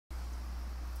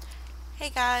Hey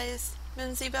guys,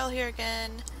 Mimsy Bell here again,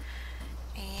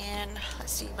 and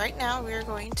let's see, right now we're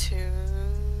going to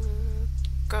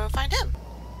go find him.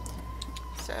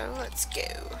 So let's go.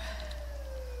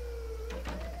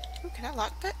 Ooh, can I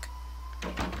lockpick?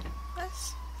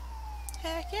 Yes.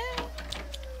 Heck yeah.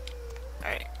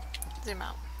 Alright, zoom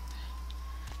out.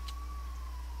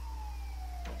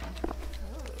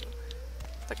 Ooh,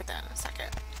 look at that in a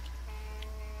second.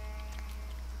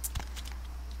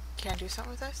 Can I do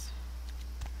something with this?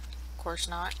 Of course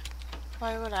not.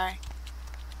 Why would I?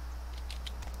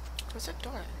 What's that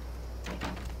door?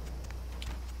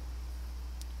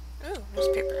 Ooh,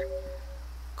 newspaper.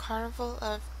 Carnival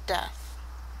of Death.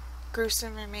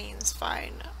 Gruesome remains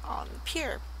find on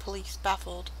pier. Police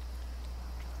baffled.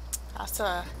 That's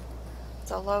a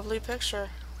lovely picture.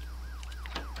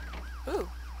 Ooh.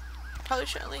 Probably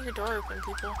shouldn't leave your door open,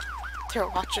 people. They're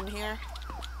watching here.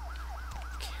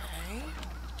 Okay.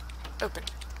 Open.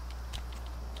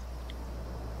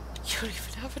 You don't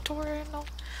even have a door handle.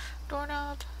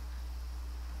 Doorknob.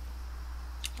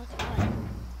 What's that?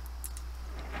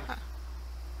 Huh.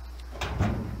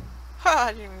 Oh,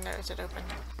 I didn't even notice it opened.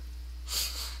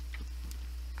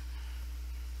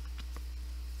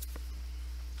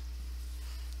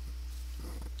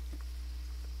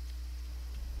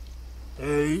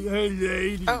 Hey,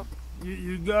 lady. Oh.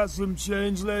 You got some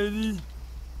change, lady?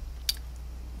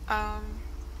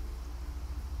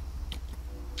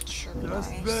 Sure. That's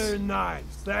Nice. very nice.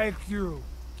 Thank you.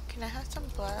 Can I have some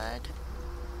blood?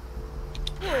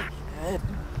 Oh,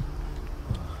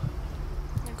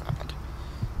 Oh god.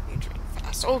 You drink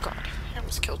fast. Oh god. I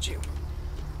almost killed you.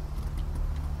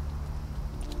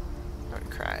 Oh, I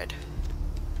cried.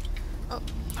 Oh,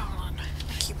 hold on.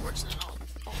 My keyboard's not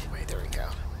all the way. There we go.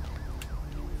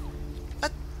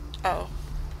 What? Oh.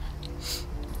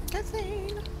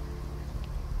 Cutscene.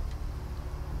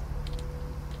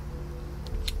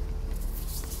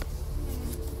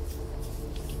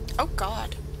 Oh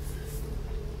god.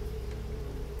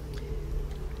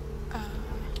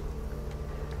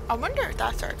 I wonder if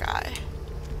that's our guy.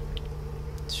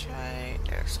 Let's try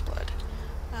Eric's blood.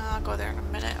 I'll go there in a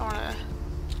minute. I want to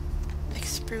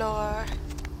explore.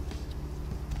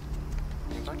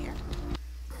 Can I go in here?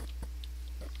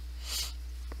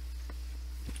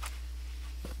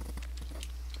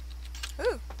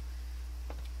 Ooh.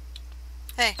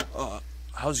 Hey.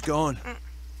 How's it going?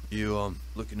 You,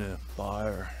 looking to buy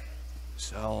or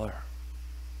sell or...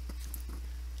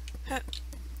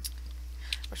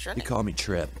 What's your You name? call me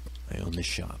Trip. I own this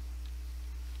shop.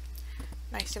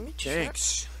 Nice to meet you.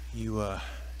 Thanks. You,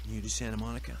 new to Santa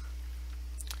Monica?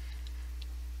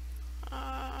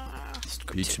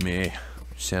 Beats me.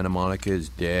 Santa Monica is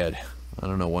dead. I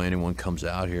don't know why anyone comes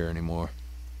out here anymore.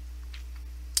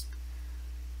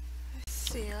 Let's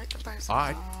see, I like to buy some.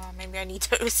 Alright. Maybe I need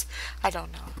those. I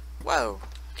don't know. Whoa.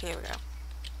 Okay, here we go.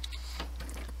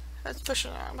 Let's push the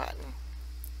wrong button.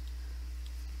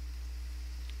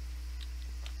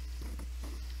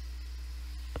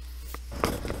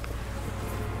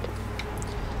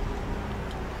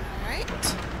 Alright.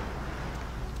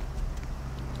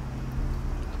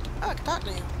 Oh, I can talk to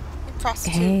you. You're a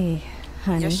prostitute. Hey,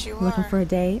 honey. Yes, you Looking are. for a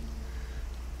date?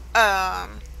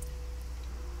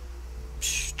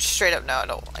 Straight up, no, I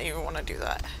don't even want to do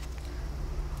that.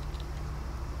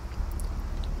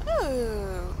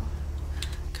 Oh.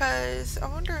 Cause I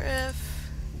wonder if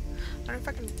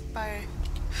I can buy.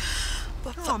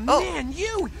 Oh man,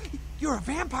 you're a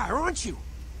vampire, aren't you?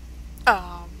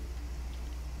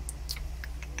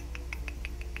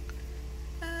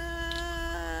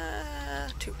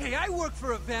 Two. Hey, I work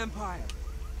for a vampire.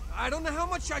 I don't know how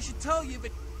much I should tell you,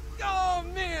 but oh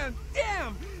man,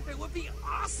 damn, it would be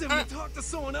awesome to talk to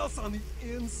someone else on the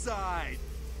inside.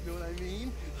 You know what I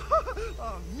mean?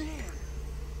 Oh man.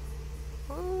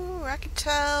 Ooh, I can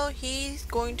tell he's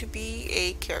going to be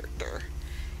a character.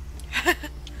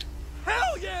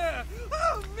 Hell yeah!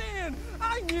 Oh man,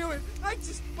 I knew it.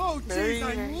 Oh jeez,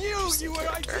 I knew you were.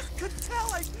 I just could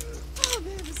tell. Oh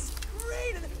man, this is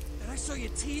great. And I saw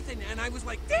your teeth, and I was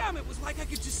like, damn, it was like I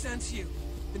could just sense you.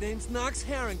 The name's Knox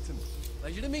Harrington.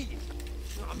 Pleasure to meet you.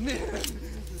 Oh man.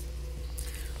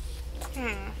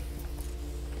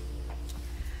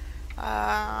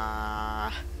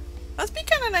 Let's be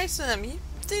kind of nice to him. He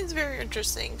seems very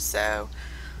interesting. So,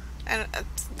 and I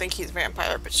think he's a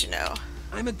vampire, but you know.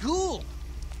 I'm a ghoul.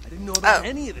 I didn't know about Oh,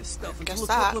 any of this stuff I guess until a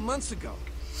that. couple of months ago.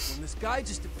 When this guy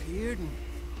just appeared and,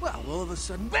 well, all of a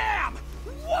sudden, BAM!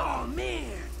 Whoa,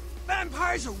 man!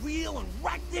 Vampires are real and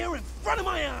right there in front of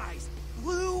my eyes.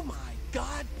 Blew my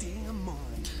goddamn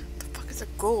mind. The fuck is a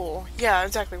ghoul? Yeah,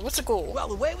 exactly. What's a ghoul? Well,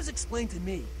 the way it was explained to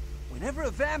me, whenever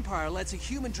a vampire lets a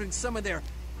human drink some of their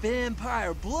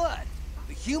vampire blood.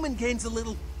 The human gains a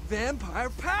little vampire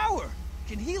power.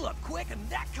 Can heal up quick and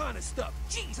that kind of stuff.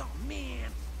 Jeez, oh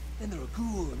man. Then there are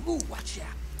ghoul and ooh, watch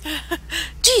out.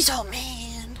 Jeez, oh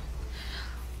man.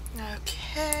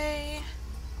 Okay.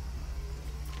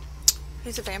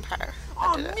 He's a vampire.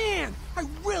 Oh man, I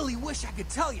really wish I could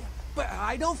tell you, but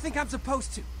I don't think I'm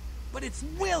supposed to. But it's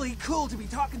really cool to be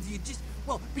talking to you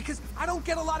well, because I don't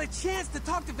get a lot of chance to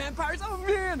talk to vampires. Oh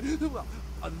man, well,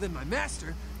 other than my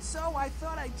master. So I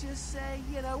thought I'd just say,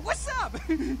 what's up?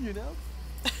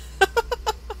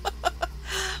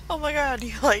 Oh my god,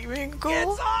 you like being cool?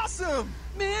 It's awesome!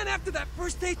 Man, after that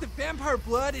first taste of vampire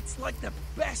blood, it's like the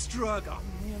best drug. Oh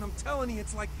man, I'm telling you,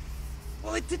 it's like,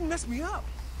 well, it didn't mess me up.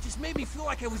 It just made me feel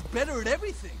like I was better at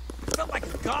everything. I felt like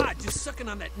a god just sucking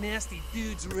on that nasty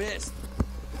dude's wrist.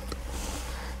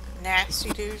 Nasty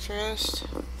dude's wrist.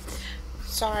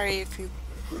 Sorry if you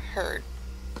heard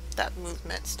that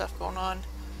movement stuff going on.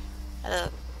 I had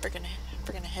to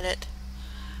freaking hit it.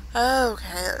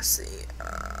 Okay, let's see.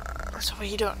 So what are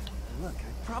you doing? Look,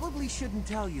 I probably shouldn't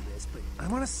tell you this, but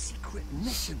I'm on a secret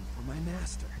mission for my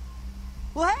master.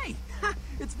 Well, hey!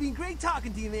 It's been great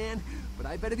talking to you, man. But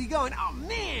I better be going. Oh,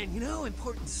 man!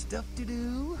 Important stuff to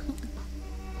do.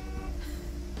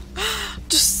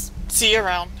 Just see you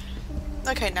around.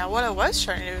 Okay, now what I was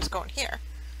trying to do is go in here.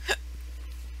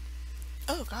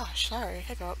 Oh gosh, sorry,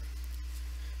 hiccup.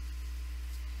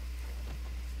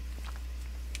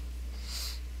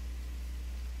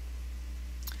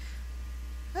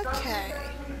 Okay.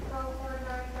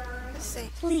 Let's see.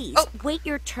 Please, wait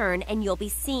your turn and you'll be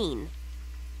seen.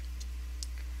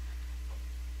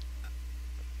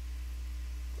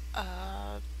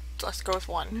 Let's go with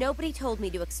one. Nobody told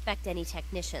me to expect any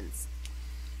technicians.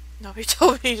 Nobody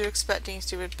told me to expect any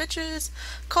stupid bitches.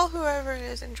 Call whoever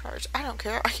is in charge. I don't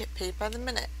care. I get paid by the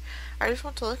minute. I just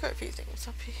want to look at a few things.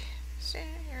 I'll be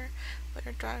standing here. Let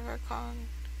your driver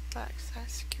contacts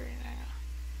security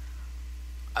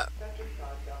now.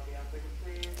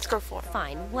 Let's go for it.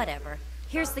 Fine, whatever.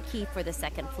 Here's the key for the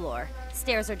second floor.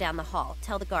 Stairs are down the hall.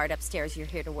 Tell the guard upstairs you're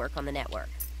here to work on the network.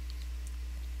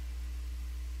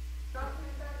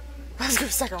 Let's go to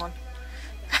the second one.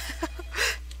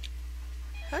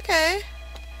 Okay.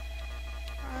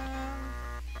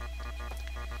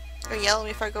 Are you yelling at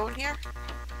me if I go in here?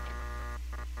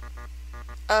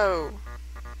 Oh.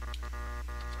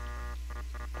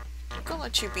 I'm gonna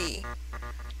let you be.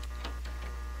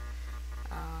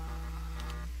 I'm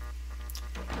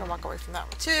gonna walk away from that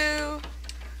one too.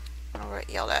 I'm gonna get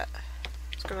yelled at.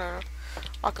 Just gonna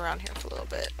walk around here for a little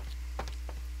bit.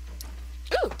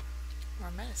 Ooh!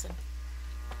 More medicine.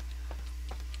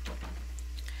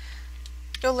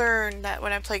 You'll learn that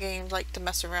when I play games, like to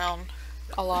mess around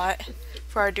a lot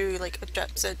before I do like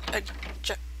objectives.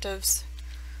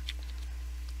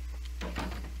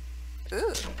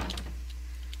 Ooh.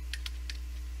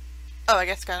 Oh, I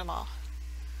guess got them all.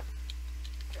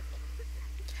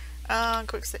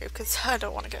 Quick save because I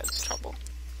don't want to get into trouble.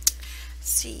 Let's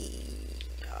see.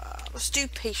 Let's do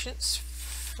patience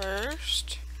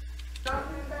first. Did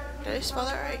I spell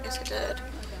that right? Yes, I did.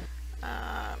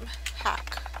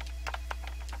 Hack.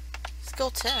 Skill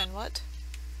 10, what?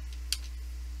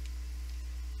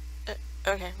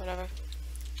 Okay, whatever.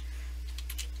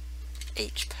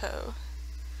 HPO.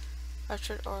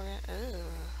 Ruptured organ. Ooh.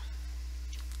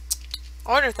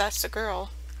 I wonder if that's the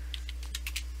girl.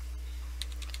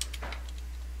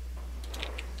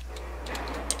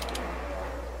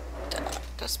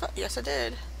 Yes, I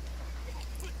did.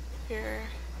 Here.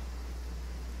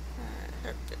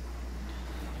 Okay.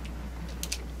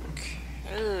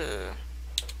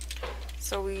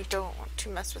 So we don't want to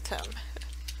mess with him.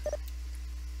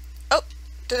 Oh,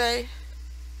 did I?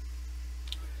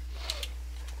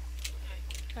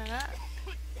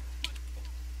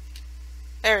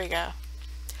 There we go.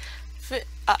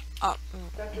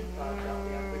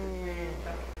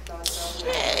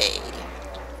 Okay.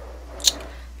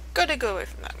 Gotta go away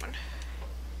from that one.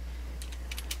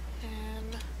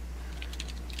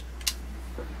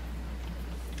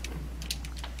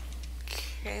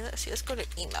 Okay, let's see. Let's go to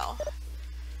email.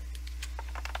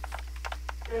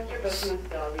 Dr. Bosman's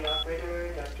dial the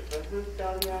operator. Dr. Bosman's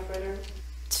dial the operator.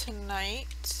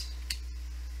 Tonight.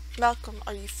 Malcolm,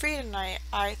 are you free tonight?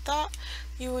 I thought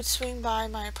you would swing by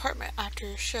my apartment after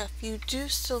your shift. You do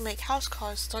still make house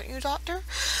calls, don't you, Doctor?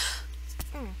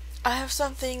 I have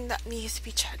something that needs to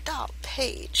be checked out.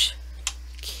 Paige.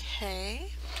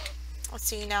 Okay. Let's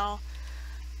see now.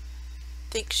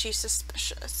 Think she's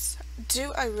suspicious.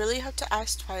 Do I really have to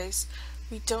ask twice?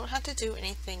 We don't have to do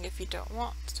anything if you don't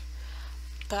want.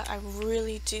 but I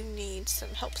really do need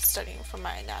some help studying for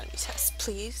my anatomy test.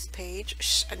 Please, Paige.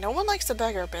 Shh, no one likes a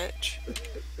beggar, bitch.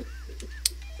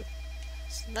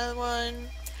 There's another one.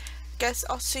 Guess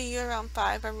I'll see you around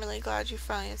 5. I'm really glad you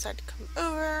finally decided to come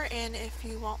over, and if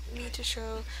you want me to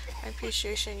show my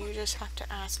appreciation, you just have to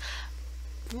ask.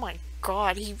 Oh my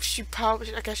god, she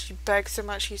probably, I guess she begged so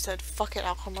much, he said, fuck it,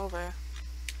 I'll come over.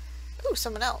 Ooh,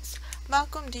 someone else.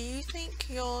 Malcolm, do you think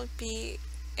you'll be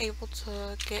able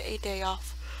to get a day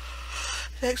off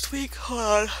next week? Hold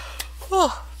on.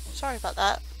 Oh, sorry about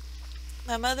that.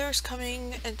 My mother's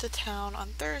coming into town on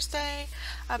Thursday.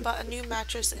 I bought a new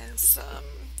mattress and some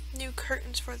new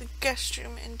curtains for the guest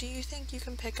room, and do you think you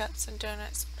can pick up some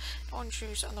donuts and orange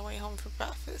juice on the way home for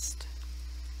breakfast?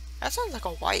 That sounds like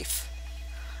a wife.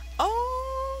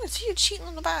 Oh, is he a cheating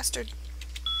little bastard?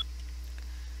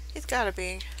 He's gotta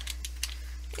be.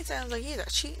 He sounds like he's a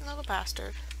cheating little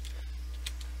bastard.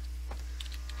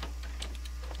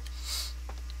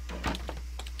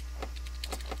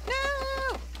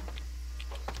 No!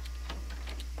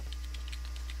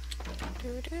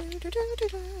 Do do do do do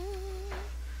do.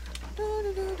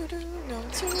 No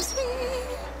one sees me.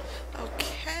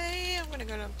 Okay, I'm gonna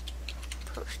go to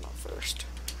personal first.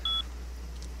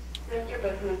 Mr.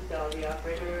 Business, dial the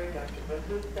operator. Dr.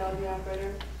 Business, dial the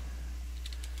operator.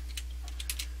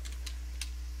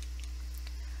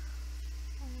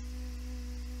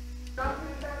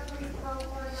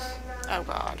 Oh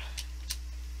god.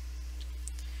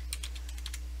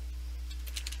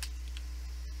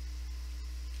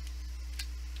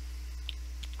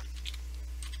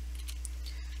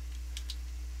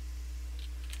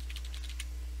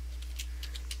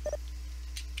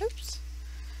 Oops.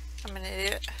 I'm an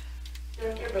idiot.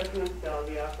 Mr. Business, dial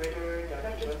the operator.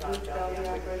 Dr. Business, dial the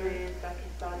operator. Dr.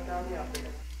 Scott, dial the operator.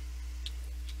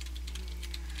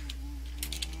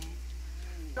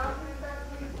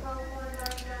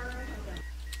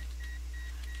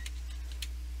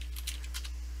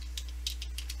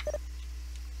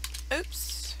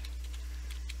 Oops.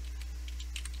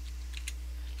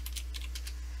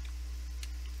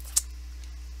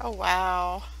 Oh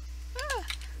wow.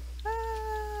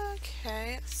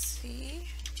 Okay, let's see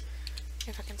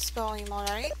if I can spell him all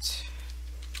right.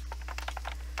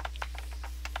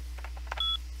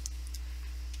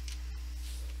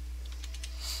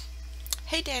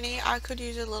 Hey Danny, I could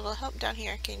use a little help down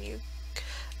here. Can you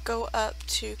go up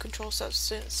to control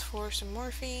substance for some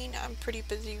morphine? I'm pretty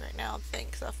busy right now.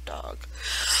 Thanks, F dog.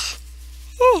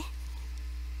 Oh.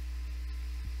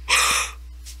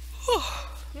 Oh,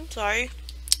 I'm sorry.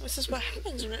 This is what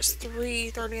happens when it's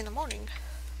 3:30 in the morning.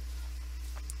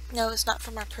 No, it's not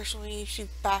for my personal use, you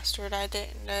bastard. I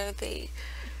didn't know they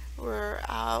were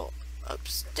out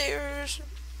upstairs.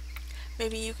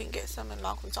 Maybe you can get some in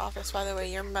Malcolm's office. By the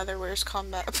way, your mother wears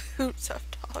combat boots, F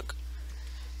dog.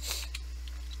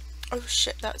 Oh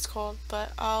shit, that's cold,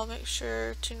 but I'll make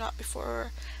sure to not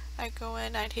before I go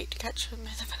in. I'd hate to catch him in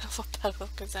the middle of a medical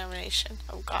examination.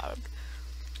 Oh god.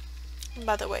 And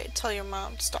by the way, tell your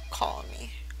mom to stop calling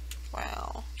me.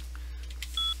 Wow.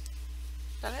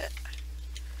 Is that it?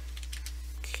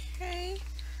 Okay.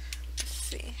 Let's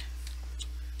see.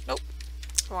 Nope.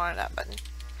 I wanted that button.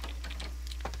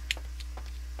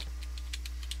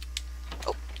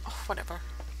 Oh, whatever.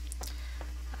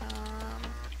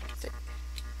 Is it?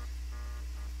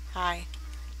 Hi.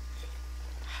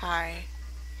 Hi.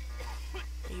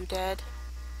 Are you dead?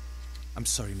 I'm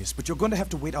sorry, miss, but you're going to have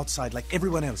to wait outside like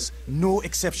everyone else. No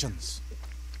exceptions.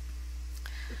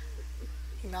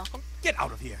 You Malcolm? Get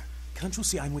out of here. Can't you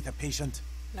see I'm with a patient?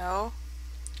 No.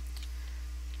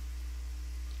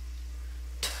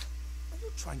 Are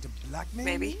you trying to blackmail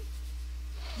Maybe. me?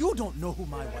 You don't know who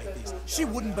my wife is. She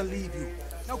wouldn't believe you.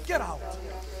 Now get out.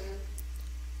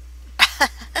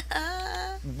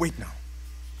 Wait now.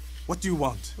 What do you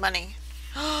want? Money.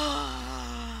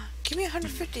 Give me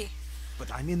 150.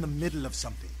 But I'm in the middle of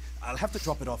something. I'll have to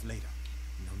drop it off later.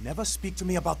 Now never speak to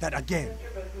me about that again.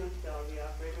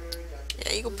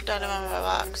 Yeah, you can put that in my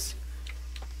box.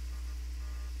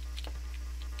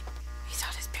 He's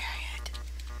on his period.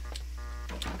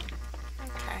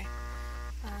 Okay.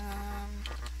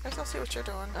 I guess I'll see what you're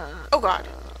doing. Oh god.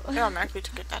 I automatically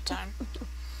took it that time.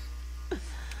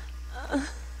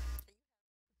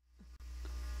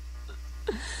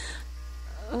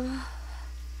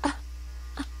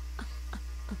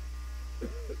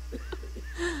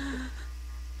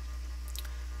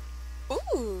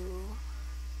 Ooh.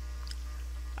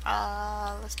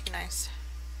 Let's be nice.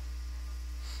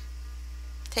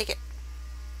 Take it.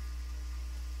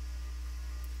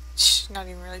 Shh, not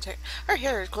even really take. Her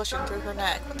hair is glistening through her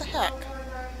neck. What the heck?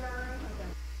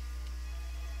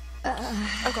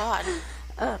 Oh god.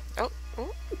 Oh.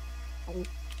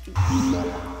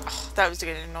 Oh, that was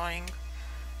getting annoying.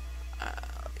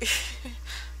 You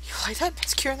like that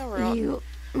best cure in the world? You...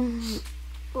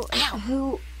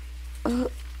 Ow.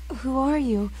 Who are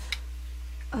you?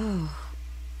 Oh,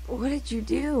 what did you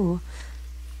do?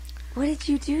 What did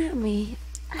you do to me?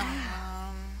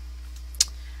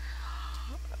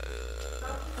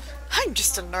 I'm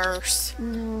just a nurse.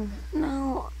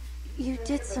 No, you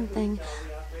did something.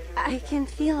 I can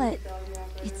feel it.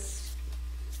 It's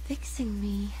fixing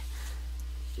me.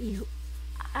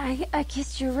 I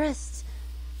kissed your wrist.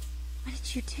 What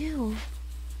did you do?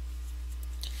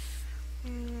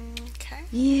 Okay.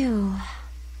 You.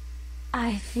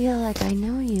 I feel like I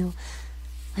know you.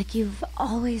 Like you've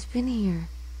always been here.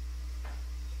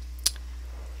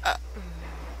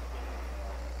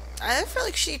 I feel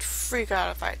like she'd freak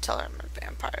out if I tell her I'm a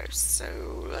vampire,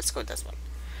 so let's go with this one.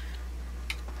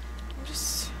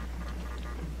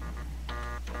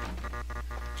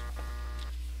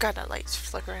 God, that light's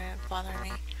flickering and bothering me.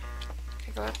 Can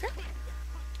I go up here?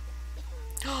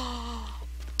 Oh,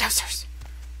 downstairs!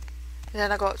 And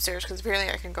then I'll go upstairs, because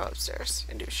apparently I can go upstairs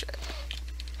and do shit.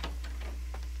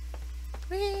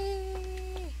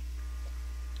 Whee!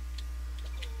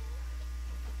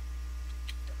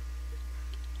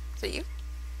 Is it you?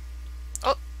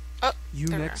 Oh! You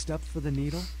next up for the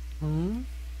needle?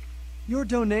 Your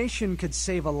donation could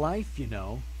save a life, you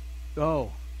know.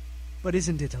 Oh, but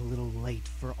isn't it a little late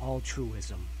for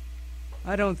altruism?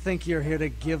 I don't think you're here to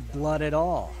give blood at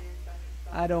all.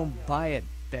 I don't buy it,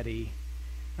 Betty.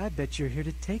 I bet you're here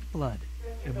to take blood.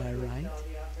 Am I right?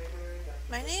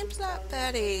 My name's not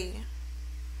Betty.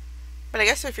 But I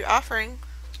guess if you're offering...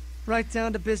 Right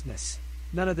down to business.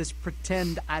 None of this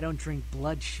pretend I don't drink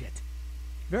blood shit.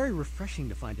 Very refreshing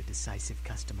to find a decisive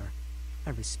customer. I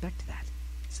respect that.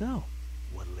 So,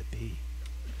 what'll it be?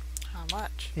 How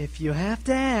much? If you have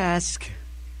to ask.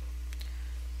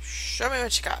 Show me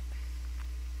what you got.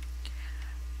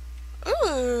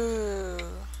 Ooh.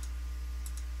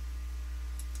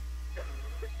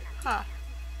 Huh.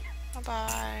 I'll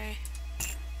buy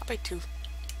 2.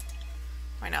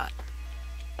 Why not?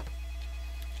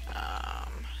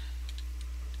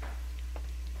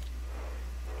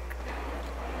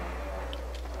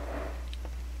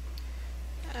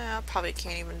 I probably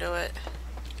can't even do it.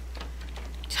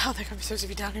 I don't think I'm supposed to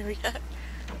be down here yet.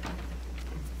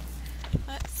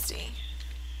 Let's see.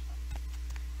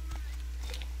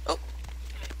 Oh!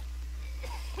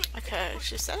 Okay,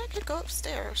 she said I could go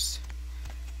upstairs.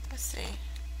 Let's see.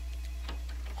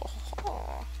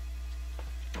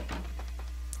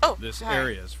 Oh! This hi.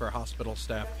 area is for hospital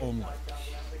staff only.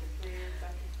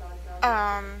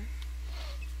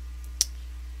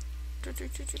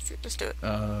 Let's do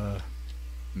it.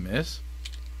 Miss?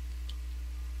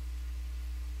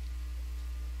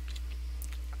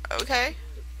 Okay.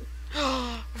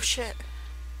 Oh shit.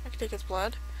 I can take his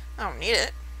blood. I don't need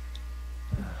it.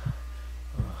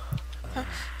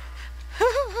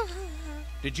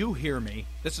 Did you hear me?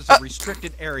 This is a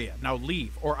restricted area. Now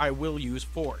leave, or I will use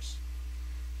force.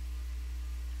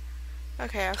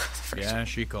 Okay, I'll go first. Yeah,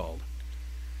 she called.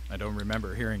 I don't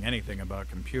remember hearing anything about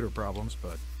computer problems,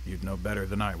 but you'd know better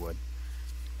than I would.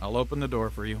 I'll open the door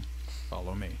for you.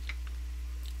 Follow me.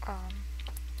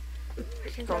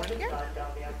 You can go in here.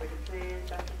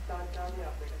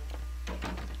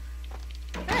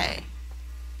 Hey.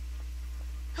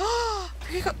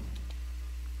 Here you go.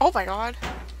 Oh my god.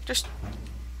 Just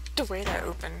the way that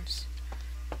opens.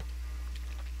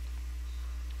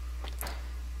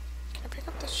 Can I pick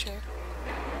up this chair?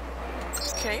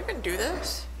 Can I even do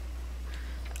this?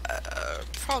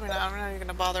 Probably not. I'm not even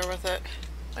gonna bother with it.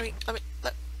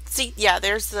 See, yeah,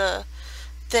 there's the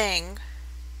thing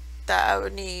that I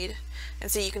would need. And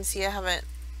see, you can see I haven't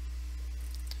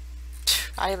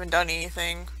done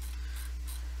anything.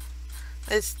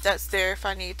 That's there if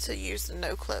I need to use the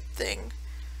no clip thing.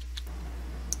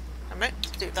 I meant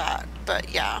to do that,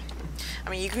 but yeah. I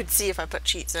mean, you could see if I put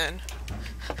cheats in.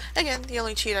 Again, the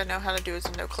only cheat I know how to do is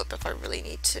a no clip if I really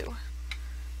need to.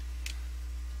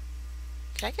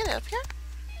 Can I get up here?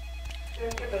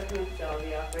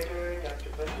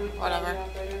 Whatever.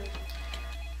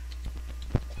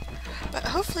 But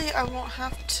hopefully I won't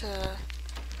have to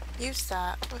use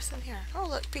that. What's in here? Oh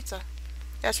look, pizza.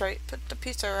 That's right, put the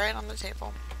pizza right on the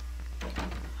table.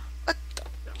 What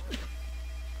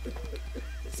the?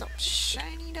 Some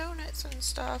shiny donuts and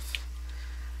stuff.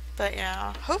 But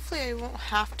yeah, hopefully I won't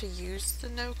have to use the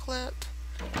no clip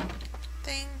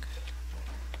thing.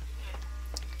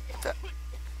 But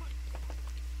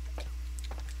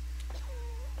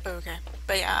okay,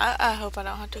 but yeah, I hope I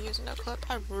don't have to use a no clip.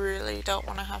 I really don't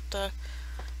want to have to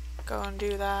go and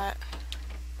do that.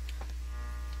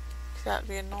 That'd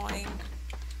be annoying.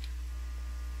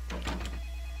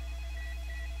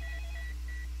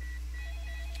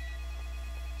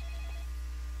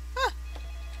 Huh.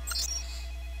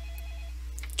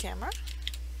 Camera?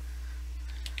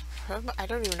 I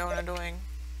don't even know what I'm doing.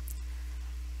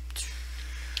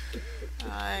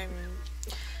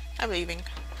 I'm leaving.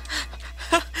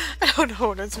 I don't know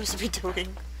what I'm supposed to be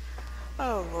doing.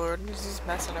 Oh lord, I'm just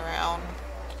messing around.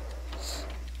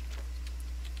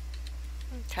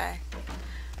 Okay.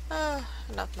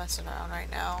 Enough messing around right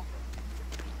now.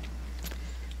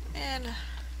 And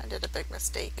I did a big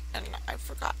mistake and I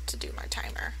forgot to do my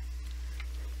timer.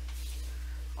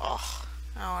 Oh,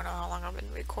 I don't know how long I've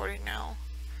been recording now.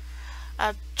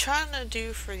 I'm trying to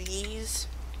do for these.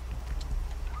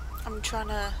 I'm trying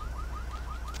to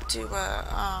do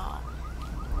a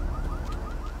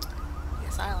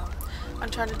asylum. I'm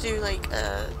trying to do like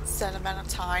a set amount of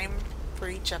time for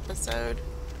each episode.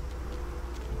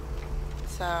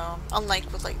 So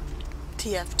unlike with like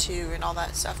TF2 and all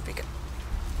that stuff,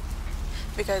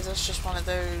 because it's just one of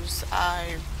those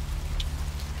I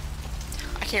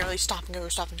can't really stop and go,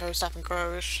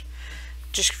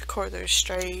 just record those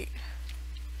straight.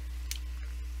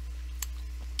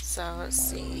 So let's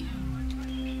see.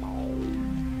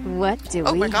 What do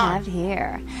we have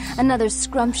here? Another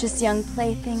scrumptious young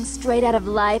plaything straight out of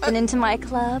life and into my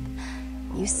club?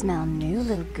 You smell new,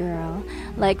 little girl,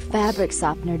 like fabric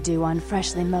softener dew on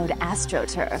freshly mowed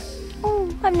AstroTurf.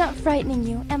 Oh, I'm not frightening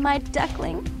you, am I,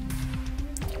 duckling?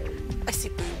 I see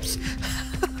boobs.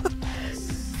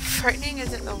 Frightening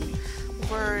isn't the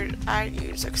word I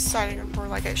use. Exciting, more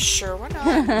like a sure why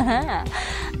not.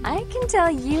 I can tell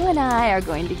you and I are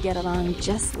going to get along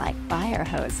just like fire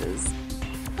hoses.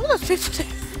 What are those people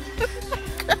doing?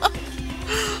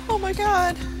 Oh my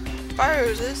god. Fire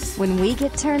hoses. When we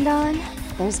get turned on,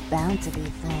 there's bound to be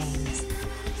flames.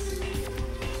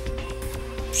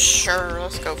 Sure,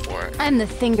 let's go for it. I'm the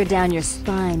finger down your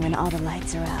spine when all the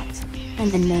lights are out. I'm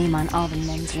the name on all the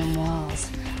men's room walls.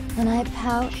 When I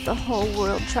pout, the whole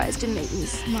world tries to make me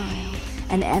smile.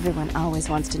 And everyone always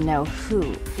wants to know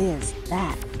who is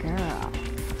that girl.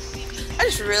 I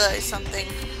just realized something.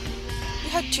 You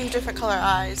had two different color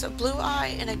eyes, a blue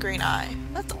eye and a green eye.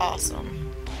 That's awesome.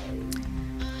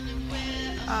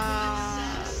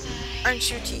 Aren't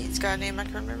you T's? Got a name I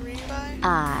can remember you by?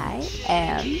 I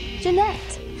am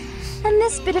Jeanette. And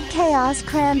this bit of chaos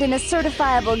crammed in a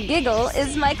certifiable giggle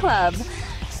is my club.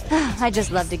 I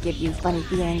just love to give you funny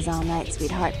feelings all night,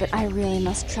 sweetheart, but I really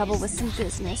must trouble with some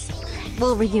business.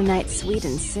 We'll reunite sweet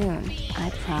and soon, I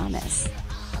promise.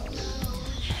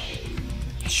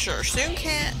 Sure, soon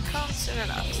can't come soon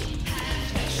enough.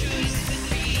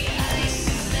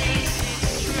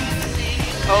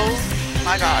 Oh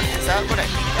my god, is that what I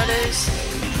think that is?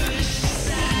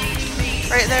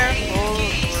 Right there? Oh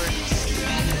lord.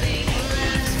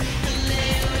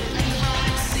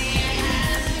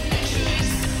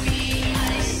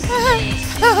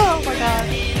 Oh my god.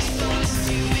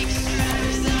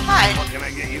 Hi. What can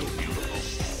I get you, beautiful?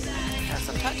 Got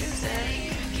some touches there.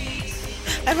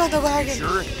 I'm on the wagon.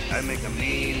 Sure, I make a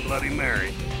mean Bloody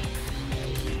Mary.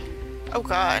 Oh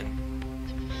god.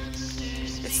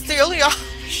 It's the only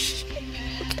option.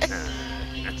 Okay.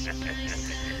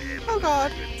 Oh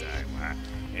god. Good time, huh?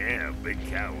 Yeah, Big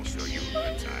Cow will show you a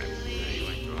good time. You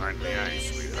ain't too hard in the eyes,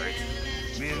 sweetheart.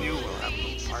 Me and you will have a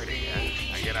little party,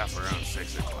 huh? I get off around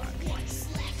 6 o'clock.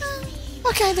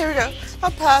 Okay, there we go.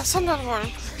 I'll pass. I'm not a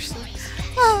morning person.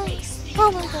 Oh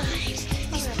my god.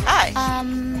 Okay. Hi.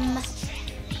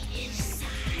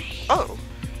 Oh.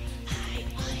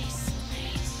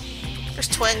 There's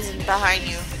twins in behind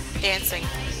you dancing.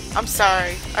 I'm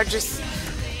sorry. I just...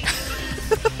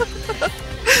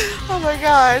 Oh my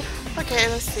god. Okay,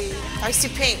 let's see. I see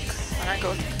pink when I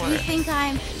go for it. You think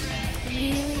I'm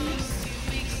really?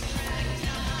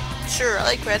 Sure, I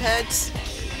like redheads.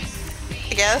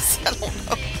 I guess. I don't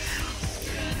know.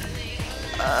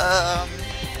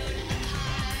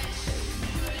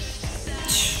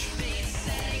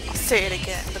 I'll say it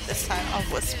again, but this time I'll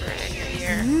whisper it in your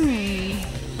ear.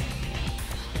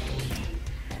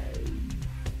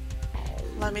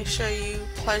 Let me show you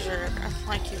pleasure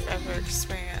unlike you've ever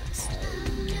experienced.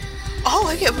 Oh,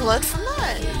 I get blood from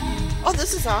that. Oh,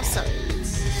 this is awesome.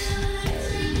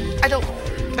 I don't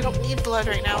need blood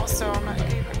right now, so I'm not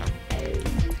giving them.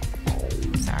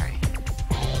 Sorry.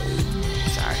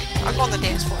 I'll go on the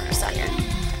dance floor in a second.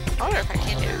 I wonder if I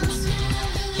can dance.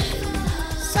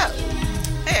 So,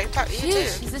 hey, I talked to you too.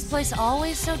 Is this place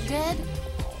always so dead?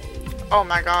 Oh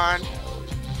my god.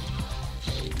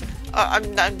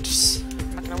 I'm not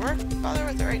gonna bother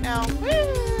with it right now. Woo!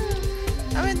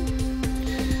 I'm in.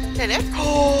 Did it?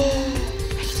 Oh,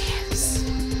 I dance.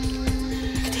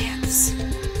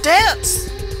 Dance!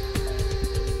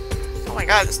 Oh my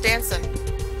god, it's dancing.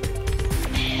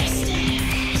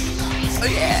 Oh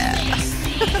yeah!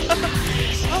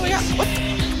 Oh my god, what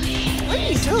are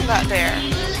you doing back there?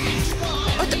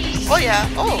 What the? Oh yeah,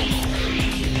 oh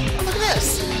look at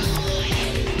this.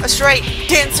 That's right,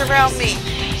 dance around me.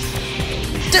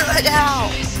 Do it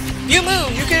now! You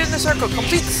move, you get in the circle,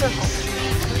 complete the circle.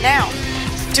 Now,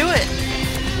 do it.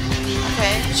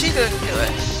 Okay, she's gonna do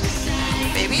it.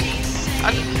 Maybe?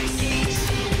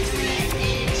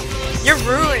 You're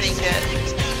ruining it.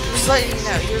 I'm just letting you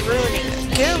know, you're ruining it.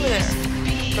 Get over there.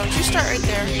 Don't you start right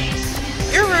there.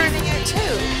 You're ruining it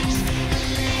too.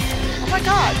 Oh my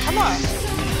god, come on.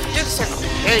 Do the circle.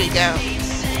 There you go.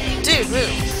 Dude, move.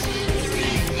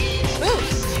 Move.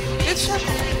 Do the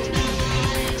circle.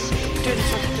 Do the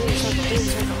circle, do the circle, do the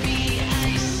circle.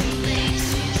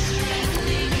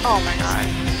 Oh my god.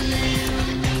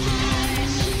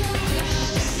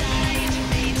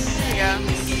 There you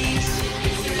go.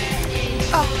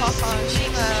 Oh, she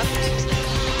left.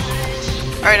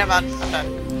 Alright, I'm done.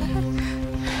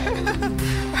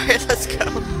 Alright, let's go.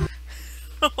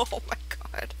 Oh my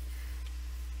god.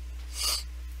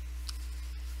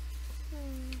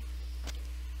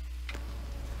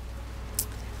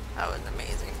 That was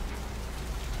amazing.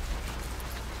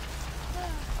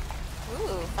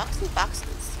 Ooh, foxy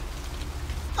boxes.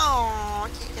 Oh, I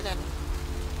can't get in.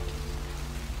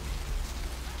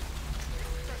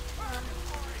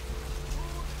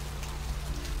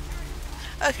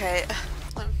 Okay,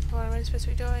 what am I supposed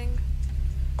to be doing?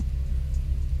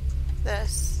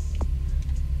 This.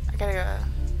 I gotta go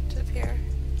to the pier.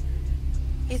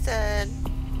 He said...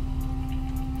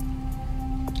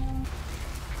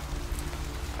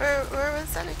 Where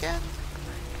was that again?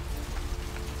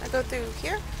 I go through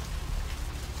here?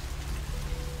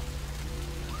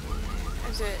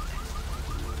 Is it?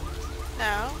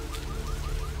 No.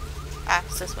 Ah,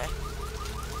 it's this way.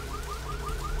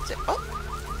 Is it? Oh!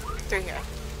 Through here.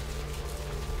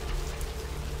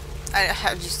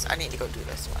 I need to go do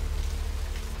this one.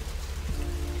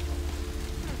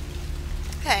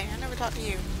 Hey, I never talked to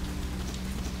you.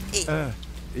 Eat.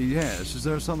 Yes, is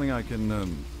there something I can,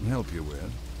 help you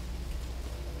with?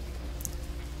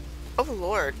 Oh,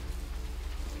 Lord.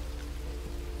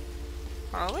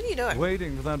 Oh, what are you doing?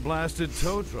 Waiting for that blasted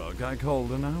tow truck I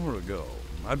called an hour ago.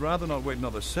 I'd rather not wait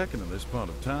another second in this part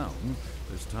of town,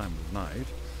 this time of night.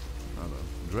 Rather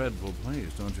dreadful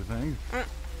place, don't you think? I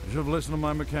should have listened to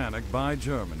my mechanic. By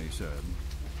German, he said.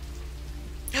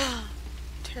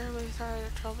 Terribly sorry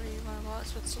to trouble you, my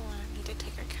boss, but still I need to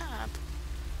take a cab.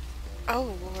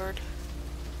 Oh, Lord.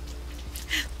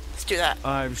 Let's do that.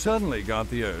 I've suddenly got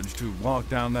the urge to walk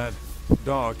down that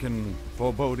dark and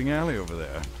foreboding alley over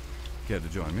there. Care to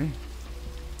join me?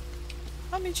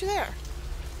 I'll meet you there.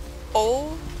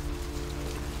 Oh,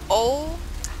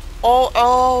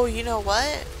 you know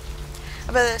what?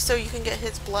 I bet that's so you can get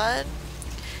his blood?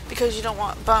 Because you don't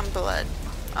want bum blood.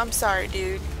 I'm sorry,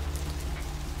 dude.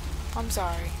 I'm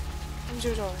sorry. I'm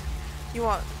so sorry. You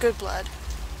want good blood.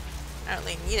 I don't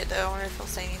really need it though. I wonder if he'll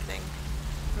say anything.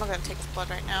 I'm not gonna take his blood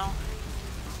right now.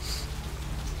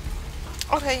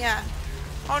 Okay, yeah.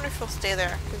 I wonder if he'll stay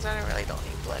there, because I really don't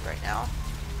need blood right now.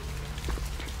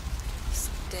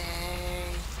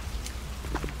 Stay.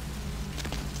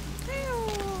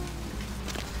 Ew.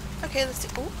 Okay, let's see.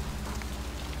 Ooh.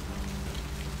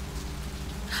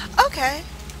 Okay.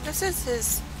 This is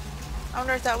his... I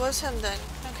wonder if that was him then.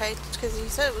 Okay, because he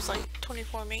said it was like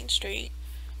 24 Main Street.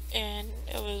 And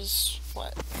it was,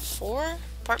 what, 4?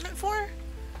 Apartment 4?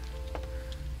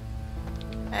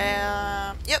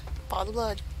 Yep, bottle of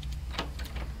blood.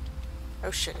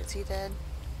 Oh shit, is he dead?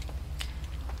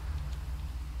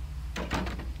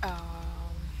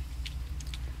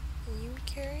 You,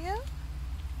 Curio?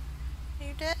 Are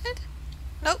you dead?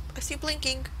 Nope, I see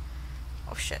blinking.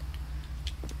 Oh shit.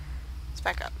 Let's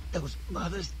back up. Those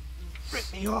mothers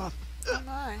ripped me off. Oh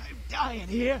my. I'm dying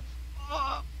here.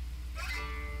 Oh.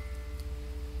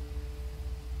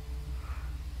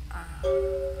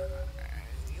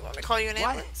 You want me to call you an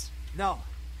ambulance? No.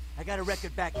 I got a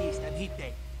record back east on heat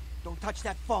day. Don't touch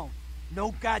that phone.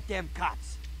 No goddamn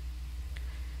cops.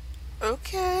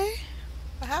 Okay.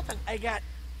 What happened?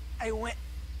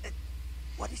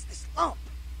 What is this lump?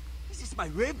 Is this my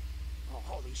rib? Oh,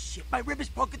 holy shit. My rib is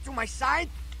poking through my side?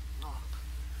 Oh,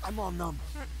 I'm all numb.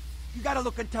 You gotta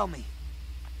look and tell me.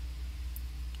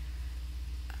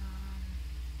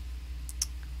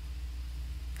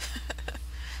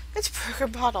 It's a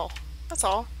broken bottle. That's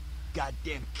all.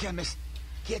 Goddamn chemist.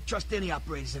 Can't trust any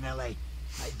operators in LA.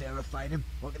 I verified him.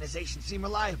 Organizations seem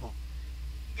reliable.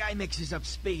 Guy mixes up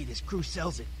speed. His crew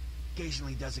sells it.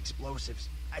 Occasionally does explosives.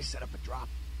 I set up a drop.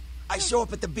 I show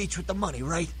up at the beach with the money,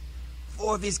 right?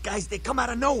 4 of these guys, they come out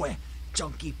of nowhere.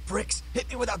 Junky pricks hit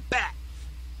me with a bat.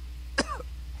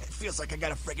 It feels like I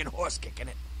got a friggin' horse kicking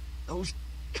it. Those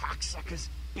cocksuckers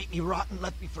beat me rotten,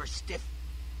 left me for a stiff.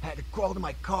 I had to crawl to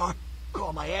my car,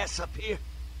 crawl my ass up here.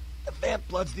 The vamp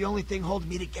blood's the only thing holding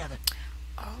me together.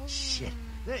 Oh. Shit.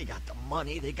 They got the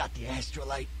money, they got the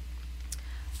astrolite.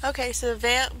 Okay, so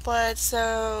vamp blood,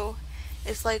 so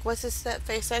it's like, what's his set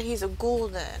face said? He's a ghoul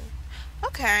then.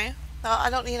 Okay. Well,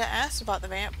 I don't need to ask about the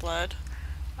vamp blood.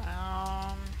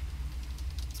 Where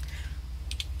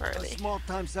are Those they?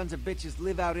 small-time sons of bitches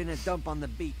live out in a dump on the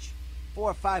beach. 4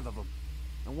 or 5 of them.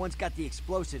 And one's got the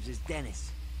explosives is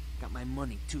Dennis. Got my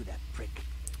money too, that prick.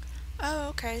 Oh,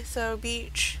 okay, so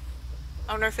beach.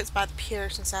 I wonder if it's by the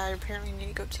pier, since I apparently need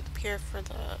to go to the pier for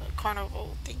the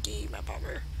carnival thingy,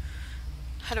 whatever.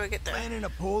 How do I get there? Ran in a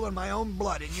pool in my own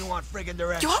blood, and you want friggin'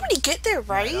 directions. You want me to get there,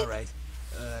 right? All right.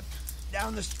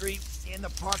 Down the street, in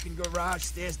the parking garage,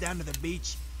 stairs down to the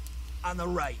beach, on the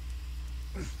right.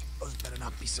 Those better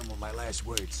not be some of my last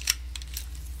words.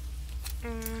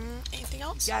 Anything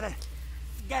else? Gotta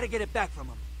get it back from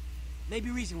him.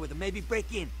 Maybe reason with him, maybe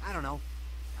break in. I don't know.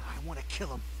 I want to kill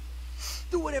him.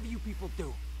 Do whatever you people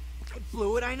do. I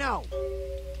blew it, I know.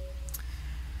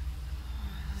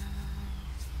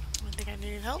 I think I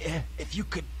need help. Yeah, if you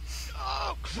could...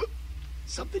 Oh,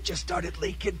 something just started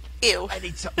leaking. Ew. I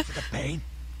need something for the pain.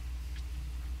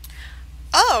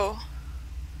 Oh!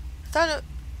 I thought it...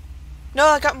 No,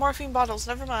 I got morphine bottles.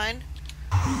 Never mind.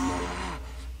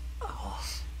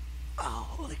 Oh,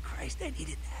 holy Christ, I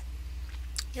needed that.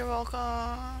 You're welcome.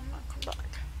 I'll come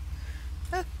back.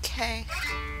 Okay.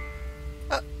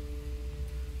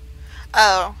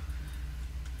 Oh.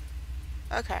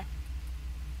 Okay.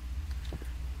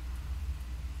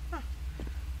 Huh.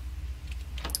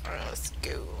 Alright, let's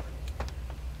go.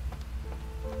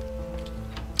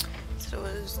 So it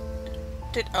was...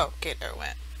 Oh, okay, there it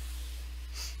went.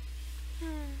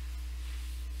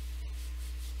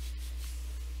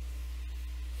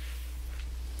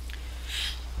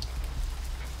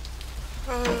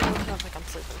 Oh, I don't think I'm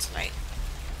sleeping tonight.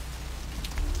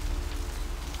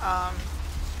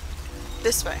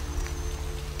 This way.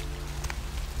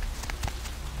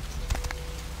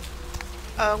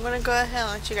 I'm gonna go ahead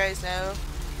and let you guys know.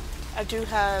 I do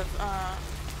have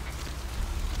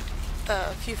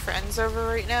a few friends over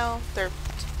right now. They're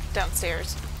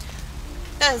downstairs.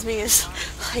 That is me,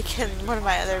 like in one of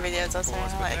my other videos, I was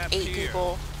saying like 8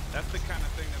 people. That's the kind of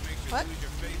thing that makes you What? lose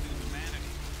your faith in humanity.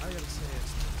 I gotta say,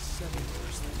 it's the 7th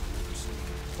worst thing I've ever seen.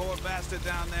 Poor bastard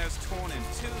down there is torn in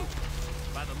 2.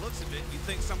 By the looks of it, you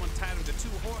think someone tied him to 2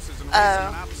 horses and raced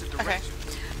in opposite okay.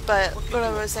 directions. But what I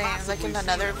was saying is, like in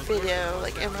another video,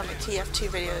 like in one of my TF2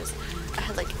 videos, I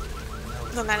had like,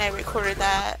 the night I recorded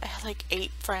that, I had like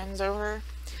 8 friends over.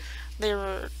 They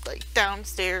were like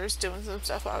downstairs doing some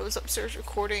stuff while I was upstairs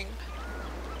recording.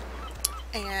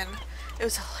 And it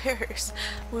was hilarious.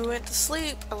 We went to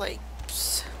sleep at like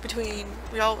we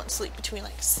all went to sleep between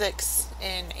like 6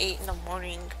 and 8 in the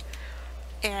morning.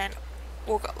 And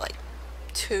woke up like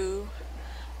 2.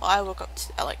 Well, I woke up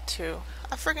at like 2.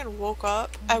 I freaking woke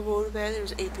up. I rolled to bed. There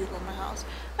was 8 people in my house.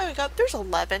 I wake up. There's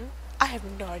 11. I have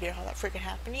no idea how that freaking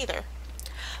happened either.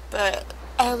 But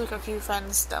I have like a few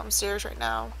friends downstairs right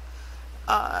now.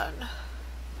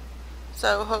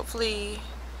 So hopefully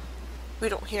we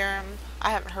don't hear them.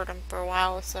 I haven't heard them for a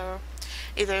while. So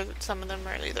either some of them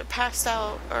are either passed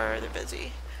out or they're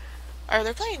busy. Or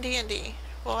they're playing D&D.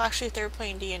 Well, actually, if they were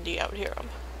playing D&D, I would hear them.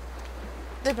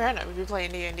 They better not be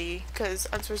playing D&D, because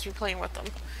I'm supposed to be playing with them.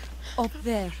 Up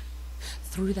there.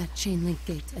 Through that chain link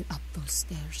gate and up those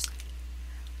stairs.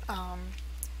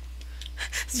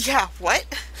 Yeah, what?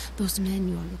 Those men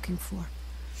you are looking for.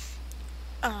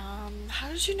 How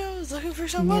did you know I was looking for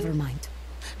someone? Never mind.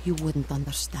 You wouldn't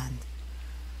understand.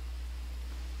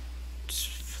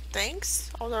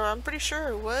 Thanks, although I'm pretty sure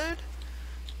I would.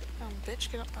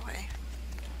 Bitch, get up my way.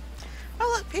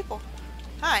 Oh, look, people.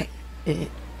 Hi.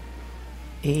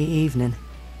 Evening.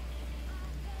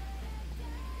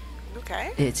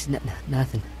 Okay. It's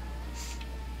nothing.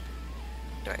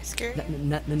 Do I scare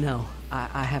you? No.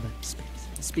 I have a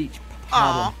speech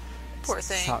problem. Aw, poor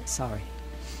thing. Sorry.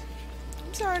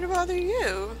 I'm sorry to bother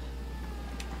you.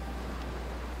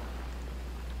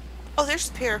 Oh, there's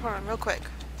the pier. Hold on, real quick.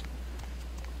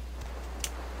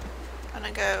 I'm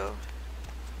gonna go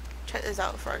check this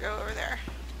out before I go over there.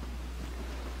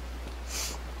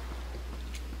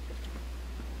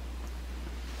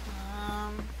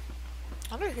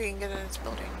 I wonder if you can get in this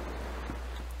building.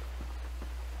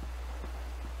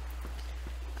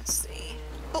 Let's see.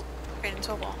 Oh, ran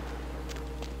into a wall.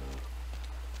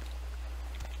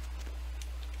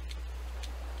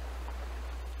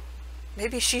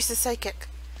 Maybe she's the psychic.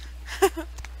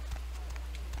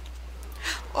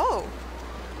 Oh.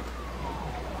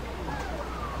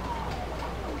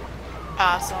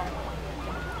 Awesome.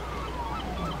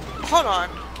 Hold on.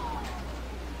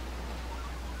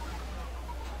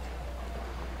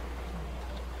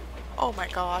 Oh my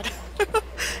god.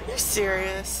 You're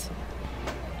serious?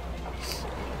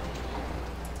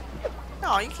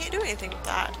 No, you can't do anything with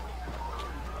that.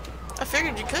 I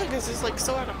figured you could because it's like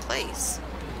so out of place.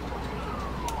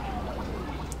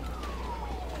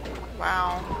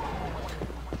 Wow.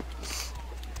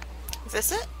 Is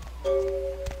this it?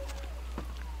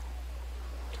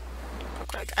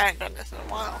 Like, I ain't done this in a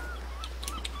while.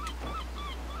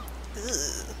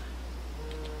 Ugh.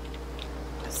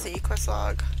 Let's see, quest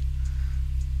log.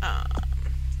 Huh.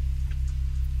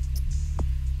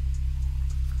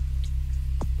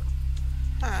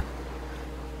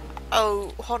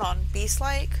 Oh, hold on.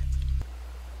 Beast-like?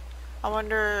 I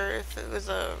wonder if it was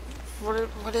a...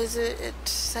 What is it? It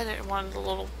said it in one of the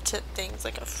little tip things.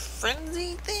 Like a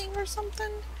frenzy thing or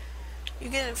something? You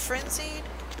get frenzied?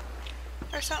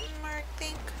 Or something, I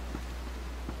think.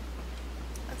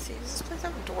 Let's see. Does this place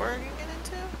have a door I can get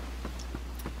into?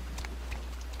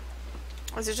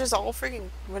 Is it just all freaking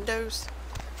windows?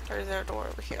 Or is there a door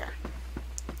over here?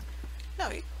 No,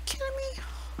 you kidding me?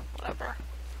 Whatever.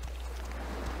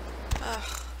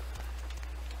 Ugh.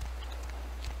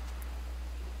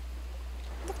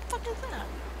 What the fuck is that?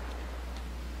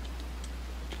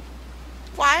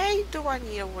 Why do I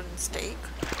need a wooden stake?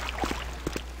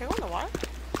 Can I go in the water?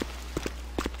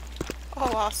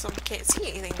 Oh, awesome. Can't see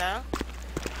anything though.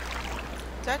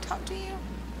 Did I talk to you?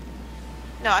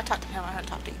 No, I talked to him. I haven't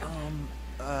talked to you.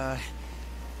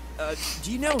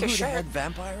 Do you know who the head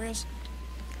vampire is?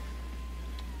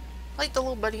 Like the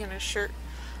little buddy in his shirt.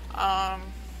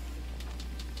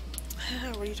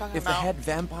 What are you talking If about? the head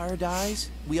vampire dies,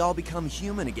 we all become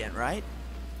human again, right?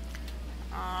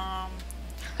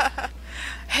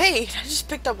 Hey, I just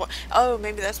picked up one. Oh,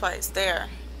 maybe that's why it's there.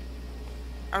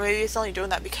 Or maybe it's only doing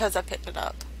that because I picked it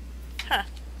up. Huh.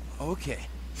 Okay,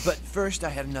 but first I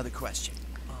had another question.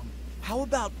 How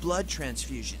about blood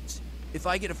transfusions? If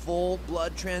I get a full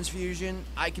blood transfusion,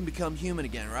 I can become human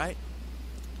again, right?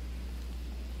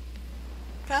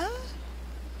 Huh?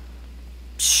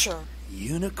 Sure.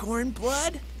 Unicorn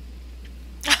blood?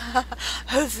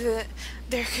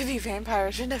 There could be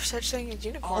vampires. There's no such thing as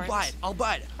unicorns. I'll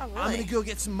buy it. Oh, really? I'm gonna go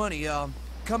get some money.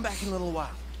 Come back in a little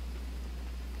while.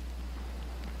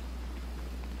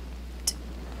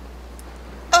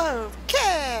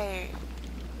 Okay.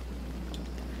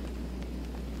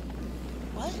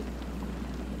 What?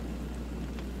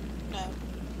 No.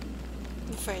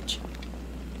 The fridge.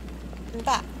 In the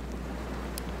back.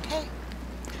 Okay.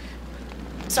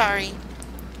 Sorry.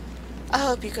 I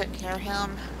hope you couldn't hear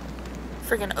him.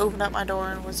 Freaking opened up my door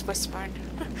and was whispering.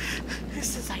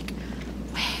 This is like,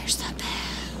 where's the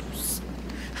booze?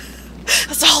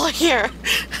 That's all I hear.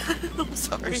 I'm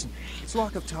sorry. Listen, it's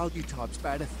like I've told you types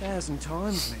about 1,000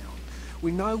 times now.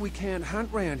 We know we can't hunt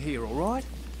round here, alright?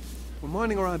 We're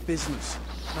minding our own business.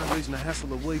 No reason to hassle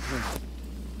the weakling.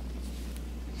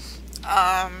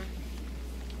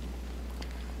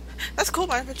 That's cool,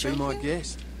 man. Be my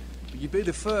guest. But you be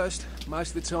the first.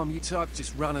 Most of the time you types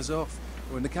just run us off.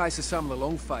 Or in the case of some of the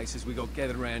long faces we got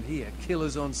gathered around here,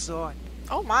 killers on sight.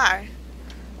 Oh my.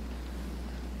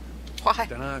 Why?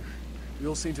 Dunno. We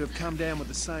all seem to have come down with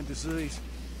the same disease.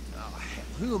 Oh, hell,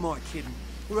 who am I kidding?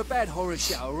 We're a bad horror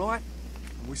show, alright?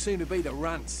 And we seem to be the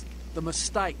runts, the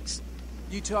mistakes.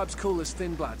 You types call us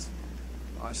thin bloods.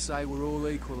 I say we're all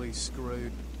equally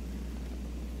screwed.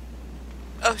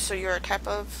 Oh, so you're a type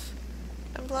of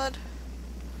blood?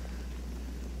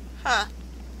 Huh.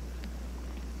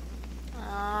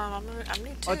 I'm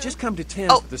new too. I just come to town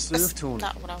for the surf tournament.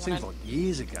 Not what I Seems wanted. like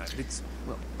years ago, but it's,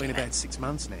 well, been about 6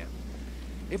 months now.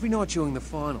 Every night during the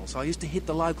finals, I used to hit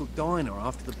the local diner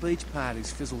after the beach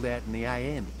parties fizzled out in the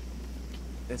AM.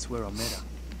 That's where I met her.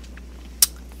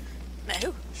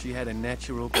 No. She had a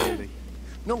natural beauty.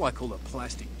 Not like all the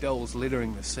plastic dolls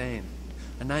littering the sand.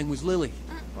 Her name was Lily.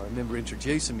 I remember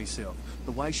introducing myself.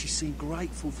 The way she seemed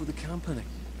grateful for the company.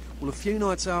 Well, a few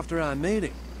nights after our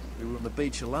meeting, we were on the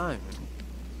beach alone.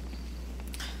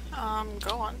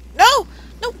 Go on. No!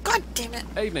 No, god damn it.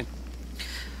 Evening.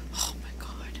 Oh my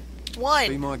god. One.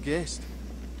 Be my guest.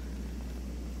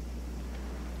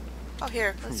 Oh,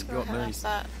 here. Let's You go got ahead and me. ask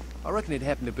that. I reckon it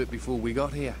happened a bit before we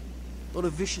got here. A lot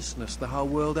of viciousness the whole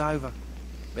world over.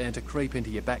 Bound to creep into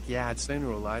your backyard sooner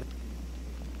or later.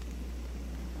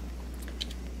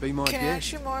 Be my Can I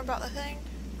ask guest. you more about the thing?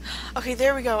 Okay,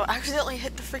 there we go. I accidentally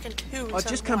hit the freaking 2. I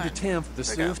just come to town for the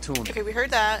There we go. surf tournament. Okay, we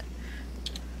heard that.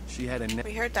 She had a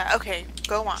We heard that. Okay,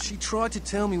 go on. She tried to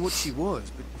tell me what she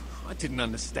was, but I didn't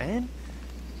understand.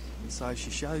 And so she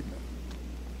showed me.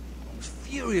 I was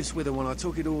furious with her when I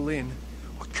took it all in.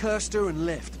 I cursed her and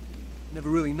left, never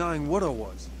really knowing what I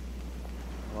was.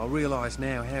 Well, I realise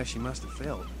now how she must have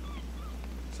felt.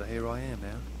 So here I am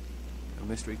now, a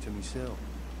mystery to myself.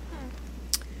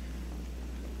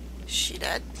 She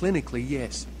dead? Clinically,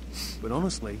 yes. But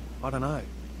honestly, I don't know.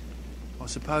 I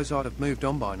suppose I'd have moved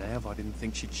on by now if I didn't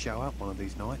think she'd show up one of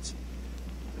these nights.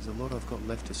 There's a lot I've got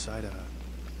left to say to her.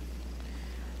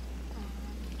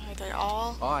 Are they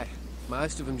all? Aye.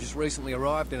 Most of them just recently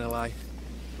arrived in LA.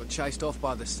 Got chased off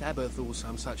by the Sabbath or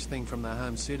some such thing from their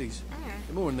home cities.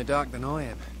 They're more in the dark than I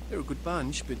am. They're a good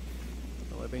bunch, but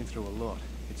well, they've been through a lot.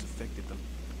 It's affected them.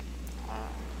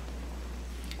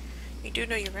 You do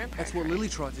know your vampire. That's what Lily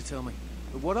tried to tell me.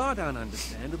 But what I don't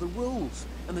understand are the rules,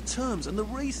 and the terms, and the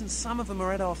reasons some of them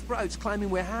are at our throats claiming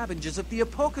we're harbingers of the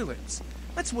apocalypse.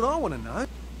 That's what I want to know.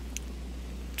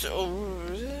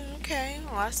 Okay,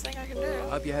 last thing I can do. I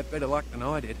hope you had better luck than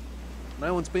I did.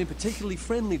 No one's been particularly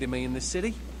friendly to me in this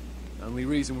city. The only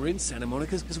reason we're in Santa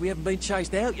Monica is because we haven't been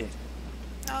chased out yet.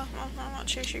 No, I'll not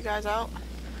chase you guys out.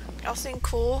 Y'all seem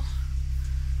cool.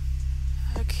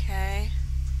 Okay.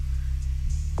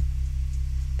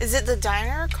 Is it the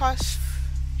diner across?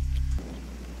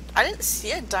 I didn't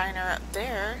see a diner up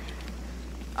there.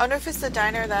 I wonder if it's the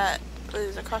diner that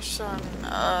is across from,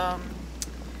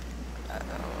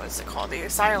 what's it called? The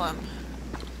asylum.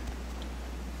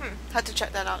 Have to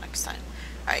check that out next time.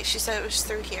 Alright, she said it was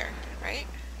through here, right?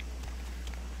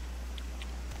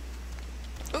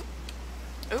 Oop.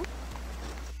 Oop.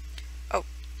 Oh.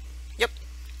 Yep.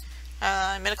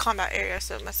 I'm in a combat area,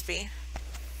 so it must be.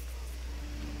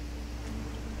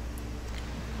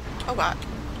 Oh god.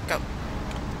 Go.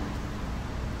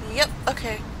 Yep,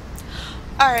 okay.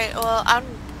 Alright, well, I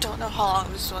don't know how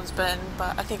long this one's been,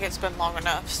 but I think it's been long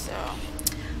enough, so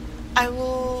I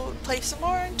will play some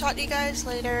more and talk to you guys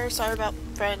later. Sorry about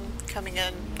friend coming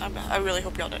in. I really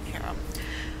hope y'all didn't hear him.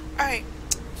 Alright,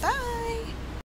 bye!